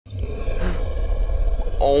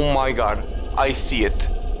Oh my god. I see it.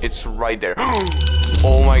 It's right there.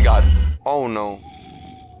 Oh my god. Oh no.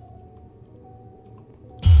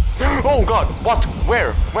 Oh god. What?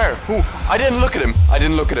 Where? Where? Who? I didn't look at him. I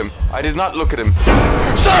didn't look at him. I did not look at him.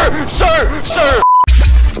 Sir! Sir! Sir!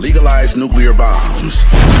 Legalize nuclear bombs.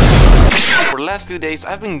 For the last few days,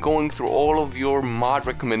 I've been going through all of your mod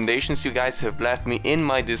recommendations you guys have left me in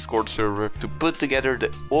my Discord server to put together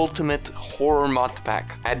the ultimate horror mod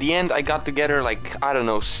pack. At the end, I got together like, I don't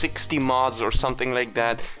know, 60 mods or something like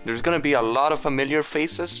that. There's gonna be a lot of familiar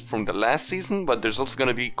faces from the last season, but there's also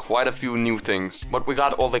gonna be quite a few new things. But we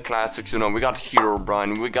got all the classics, you know, we got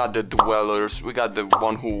Herobrine, we got the Dwellers, we got the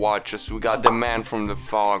One Who Watches, we got the Man from the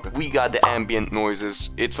Fog, we got the ambient noises.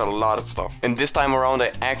 It's a lot of stuff. And this time around,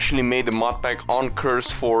 I actually made the mod pack on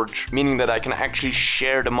CurseForge, meaning that I can actually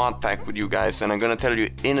share the mod pack with you guys, and I'm gonna tell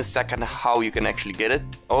you in a second how you can actually get it.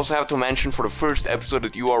 I also have to mention for the first episode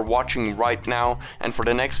that you are watching right now, and for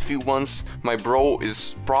the next few ones, my bro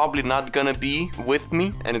is probably not gonna be with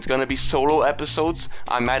me, and it's gonna be solo episodes.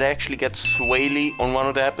 I might actually get Swaley on one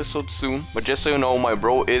of the episodes soon, but just so you know, my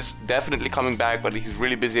bro is definitely coming back, but he's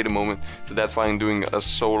really busy at the moment, so that's why I'm doing a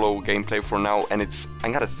solo gameplay for now, and it's,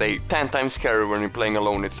 I gotta say, 10 times scarier when you're playing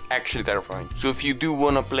alone. It's actually terrifying. So if you do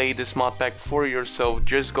want to play this mod pack for yourself,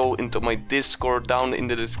 just go into my Discord down in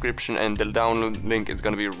the description, and the download link is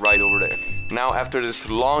gonna be right over there. Now, after this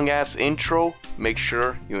long ass intro, make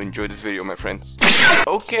sure you enjoy this video, my friends.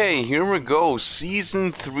 Okay, here we go.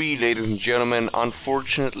 Season 3, ladies and gentlemen.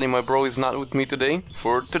 Unfortunately, my bro is not with me today.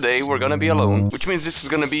 For today, we're gonna be alone, which means this is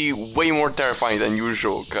gonna be way more terrifying than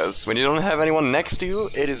usual, because when you don't have anyone next to you,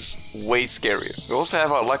 it is way scarier. We also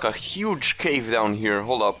have like a huge cave down here.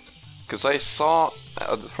 Hold up. Because I saw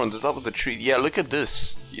from the top of the tree. Yeah, look at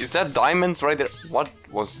this. Is that diamonds right there? What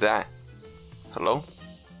was that? Hello?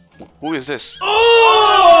 Who is this?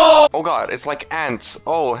 Oh god, it's like ants.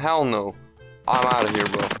 Oh, hell no. I'm out of here,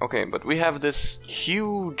 bro. Okay, but we have this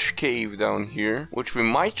huge cave down here, which we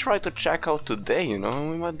might try to check out today, you know?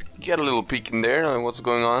 We might get a little peek in there on what's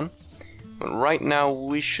going on. But right now,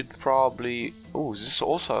 we should probably... Oh, is this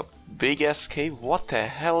also a big-ass cave? What the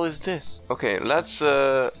hell is this? Okay, let's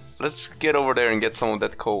get over there and get some of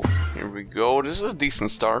that coal. Here we go. This is a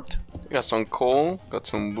decent start. We got some coal, got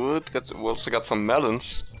some wood, we also got some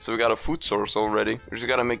melons. So we got a food source already. We just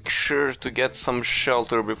gotta make sure to get some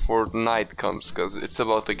shelter before night comes, because it's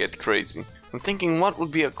about to get crazy. I'm thinking what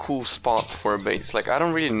would be a cool spot for a base. Like, I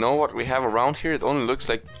don't really know what we have around here. It only looks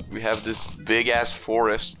like we have this big ass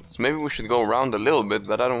forest. So maybe we should go around a little bit,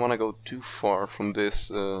 but I don't want to go too far from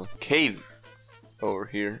this cave over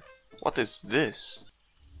here. What is this?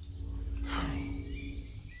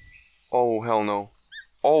 Oh, hell no.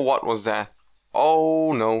 Oh, what was that?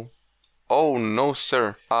 Oh, no. Oh, no,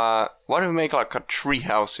 sir. What if we make like a tree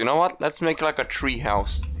house? You know what? Let's make like a tree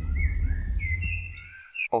house.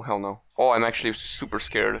 Oh, hell no. Oh, I'm actually super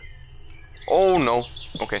scared. Oh, no.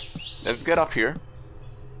 Okay, let's get up here.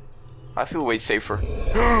 I feel way safer.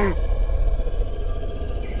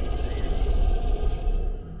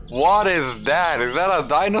 What is that? Is that a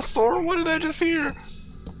dinosaur? What did I just hear?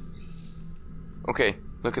 Okay,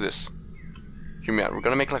 look at this. Hear me out. We're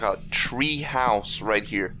gonna make like a tree house right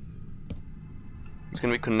here. It's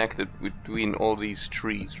gonna be connected between all these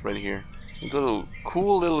trees right here. A little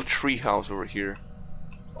cool little tree house over here.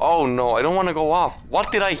 Oh no, I don't want to go off.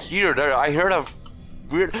 What did I hear there? I heard a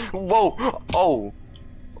weird... Whoa! Oh!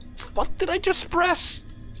 What did I just press?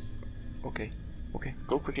 Okay, okay,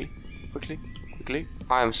 go quickly, quickly, quickly.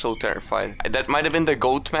 I am so terrified. That might have been the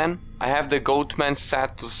goat man. I have the goat man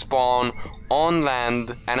set to spawn on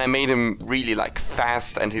land, and I made him really like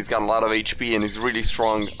fast, and he's got a lot of HP and he's really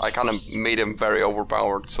strong. I kind of made him very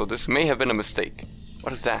overpowered, so this may have been a mistake.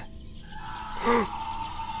 What is that?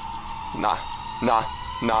 Nah, nah,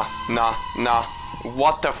 nah, nah, nah.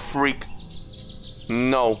 What the freak?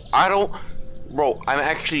 No, I don't... Bro, I'm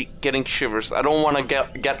actually getting shivers. I don't want to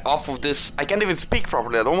get off of this. I can't even speak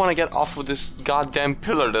properly. I don't want to get off of this goddamn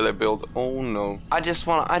pillar that I built. Oh no. I just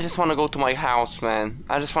want to go to my house, man.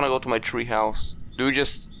 I just want to go to my tree house. Do we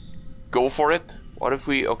just go for it? What if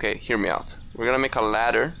we... Okay, hear me out. We're gonna make a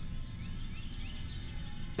ladder.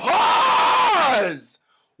 Pause!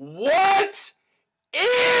 What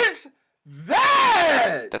is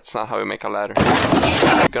that? That's not how we make a ladder.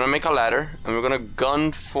 We're gonna make a ladder, and we're gonna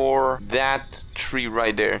gun for that tree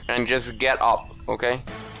right there, and just get up, okay?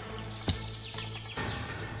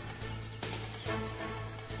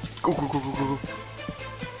 Go, go, go, go, go, go.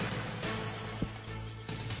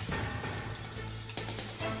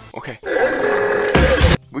 Okay.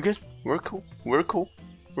 We good? We're cool. We're cool.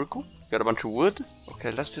 We're cool. Got a bunch of wood.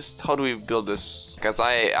 Okay, let's just... How do we build this? Because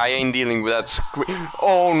I ain't dealing with that scream.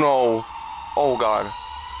 Oh no! Oh god.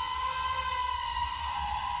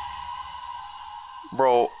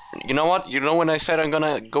 Bro, you know what? You know when I said I'm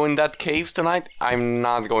gonna go in that cave tonight? I'm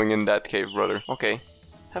not going in that cave, brother. Okay.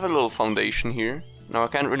 Have a little foundation here. Now I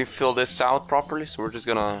can't really fill this out properly, so we're just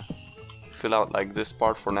gonna fill out like this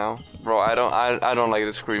part for now. Bro, I don't like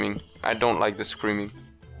the screaming. I don't like the screaming.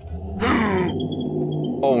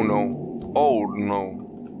 Oh no. Oh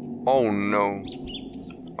no. Oh no.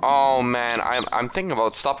 Oh man, I'm thinking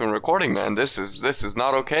about stopping recording, man. This is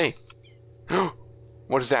not okay.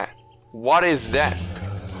 What is that? What is that?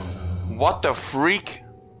 What the freak?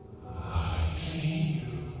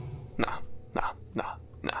 Nah.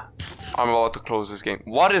 I'm about to close this game.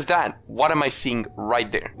 What is that? What am I seeing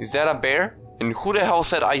right there? Is that a bear? And who the hell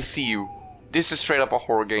said I see you? This is straight up a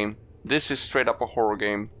horror game. This is straight up a horror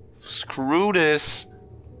game. Screw this.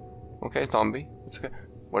 Okay, zombie. It's okay.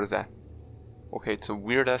 What is that? Okay, it's a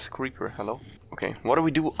weird ass creeper. Hello? Okay, what do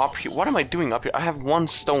we do up here? What am I doing up here? I have one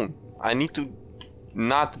stone. I need to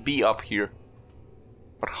not be up here.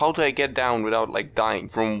 But how do I get down without like dying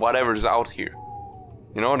from whatever's out here?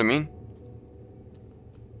 You know what I mean?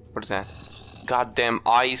 What is that? Goddamn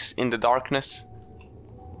eyes in the darkness.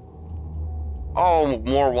 Oh,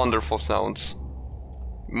 more wonderful sounds.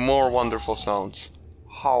 More wonderful sounds.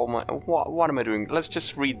 How am I? What am I doing? Let's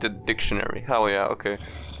just read the dictionary. Hell yeah, okay.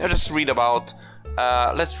 Let's read about.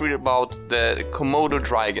 Let's read about the Komodo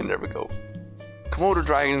dragon. There we go. Komodo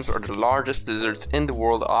dragons are the largest lizards in the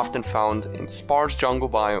world, often found in sparse jungle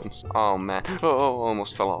biomes. Oh man. Oh,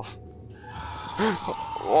 almost fell off.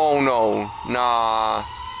 Oh no. Nah.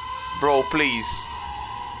 Bro, please.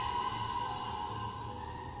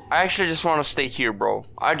 I actually just want to stay here, bro.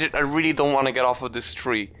 I really don't want to get off of this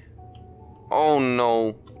tree. Oh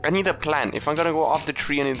no. I need a plan. If I'm gonna go off the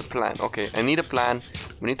tree, I need a plan. Okay, I need a plan.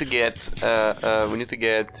 We need to get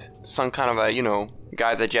some kind of a, you know,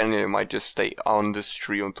 guys, I genuinely might just stay on this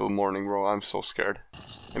tree until morning, bro. I'm so scared.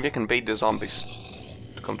 Maybe I can bait the zombies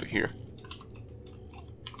to come to here.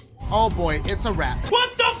 Oh boy, it's a wrap.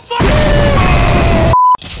 What the fuck?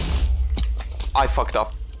 I fucked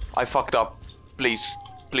up. I fucked up. Please.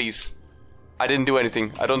 Please. I didn't do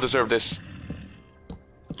anything. I don't deserve this.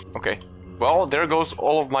 Okay. Well, there goes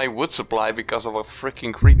all of my wood supply because of a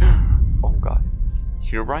freaking creep. Oh god.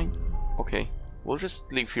 Herobrine? Okay. We'll just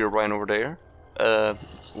leave Herobrine over there.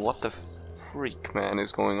 What the freak, man,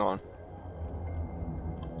 is going on?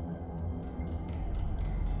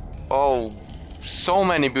 Oh, so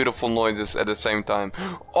many beautiful noises at the same time.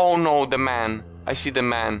 Oh no, the man. I see the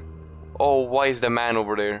man. Oh, why is the man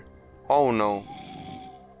over there? Oh no.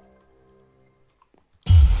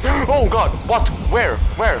 Oh god, what? Where?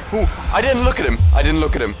 Where? Who? I didn't look at him. I didn't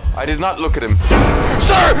look at him. I did not look at him.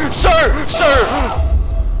 Sir! Sir! Sir!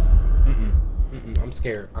 I'm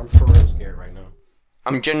scared. I'm for real scared right now.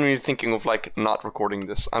 I'm genuinely thinking of like not recording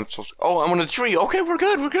this. I'm so oh, I'm on a tree. Okay, we're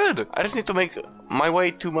good. We're good. I just need to make my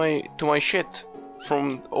way to my shit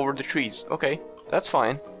from over the trees. Okay, that's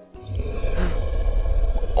fine.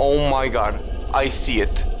 Oh my god. I see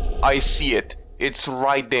it. I see it. It's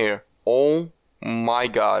right there. Oh my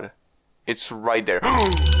god. It's right there.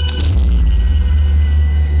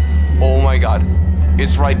 Oh my god.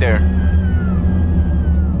 It's right there.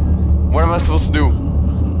 What am I supposed to do?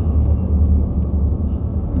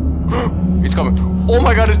 It's coming. Oh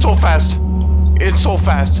my god, it's so fast. It's so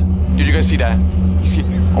fast. Did you guys see that? You see?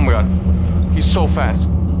 Oh my god. He's so fast.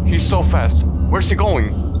 He's so fast. Where's he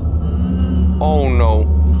going? Oh no.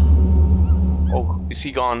 Oh, is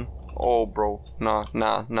he gone? Oh bro. Nah.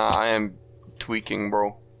 I am tweaking,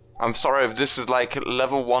 bro. I'm sorry if this is like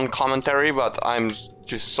level 1 commentary, but I'm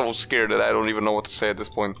just so scared that I don't even know what to say at this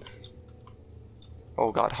point.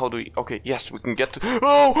 Oh god, how do we... Okay, yes, we can get to...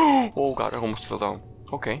 Oh! Oh god, I almost fell down.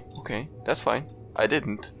 Okay, that's fine. I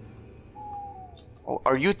didn't. Oh,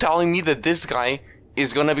 are you telling me that this guy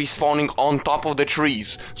is gonna be spawning on top of the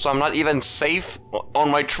trees, so I'm not even safe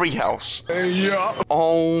on my treehouse? Yeah.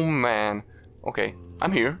 Oh man. Okay,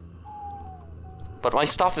 I'm here. But my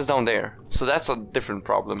stuff is down there, so that's a different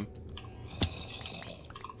problem.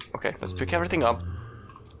 Okay, let's pick everything up.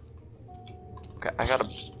 Okay, I gotta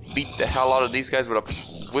beat the hell out of these guys with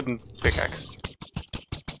a wooden pickaxe.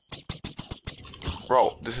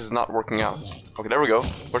 Bro, this is not working out. Okay, there we go.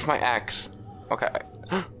 Where's my axe? Okay.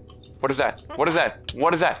 What is that? What is that?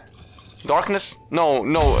 What is that? Darkness? No,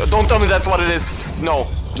 don't tell me that's what it is. No.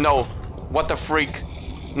 What the freak?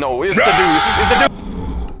 No, it's the dude. It's the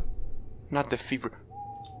dude. Not the fever.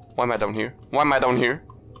 Why am I down here? Why am I down here?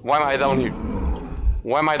 Why am I down here?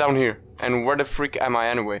 Why am I down here? And where the freak am I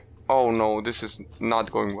anyway? Oh no, this is not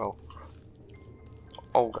going well.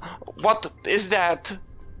 Oh, what is that?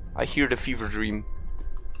 I hear the fever dream.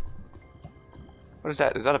 What is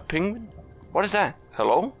that? Is that a penguin? What is that?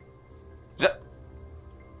 Hello? Is that...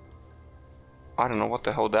 I don't know what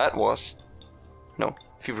the hell that was. No,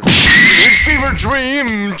 fever dream. Fever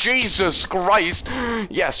dream! Jesus Christ!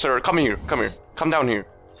 Yes, sir, come here, come here. Come down here.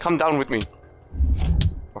 Come down with me.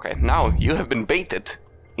 Okay, now you have been baited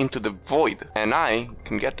into the void, and I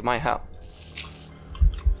can get to my hell.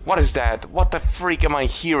 What is that? What the freak am I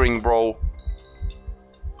hearing, bro?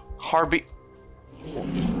 Heartbeat.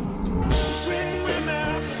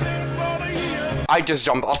 I just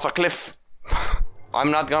jumped off a cliff. I'm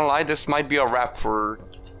not gonna lie, this might be a wrap for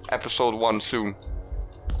episode 1 soon.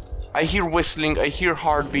 I hear whistling, I hear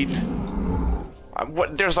heartbeat.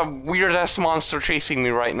 There's a weird ass monster chasing me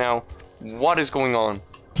right now. What is going on?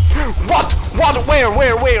 What? What?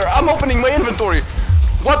 Where? I'm opening my inventory.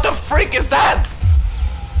 What the freak is that?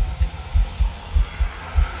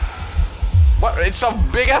 What? It's a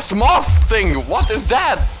big ass moth thing. What is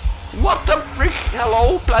that? What the freak?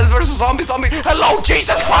 Hello? Plants vs. Zombies. Hello,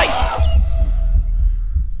 Jesus Christ!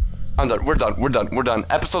 I'm done. We're done.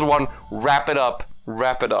 Episode 1. Wrap it up.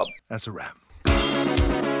 That's a wrap.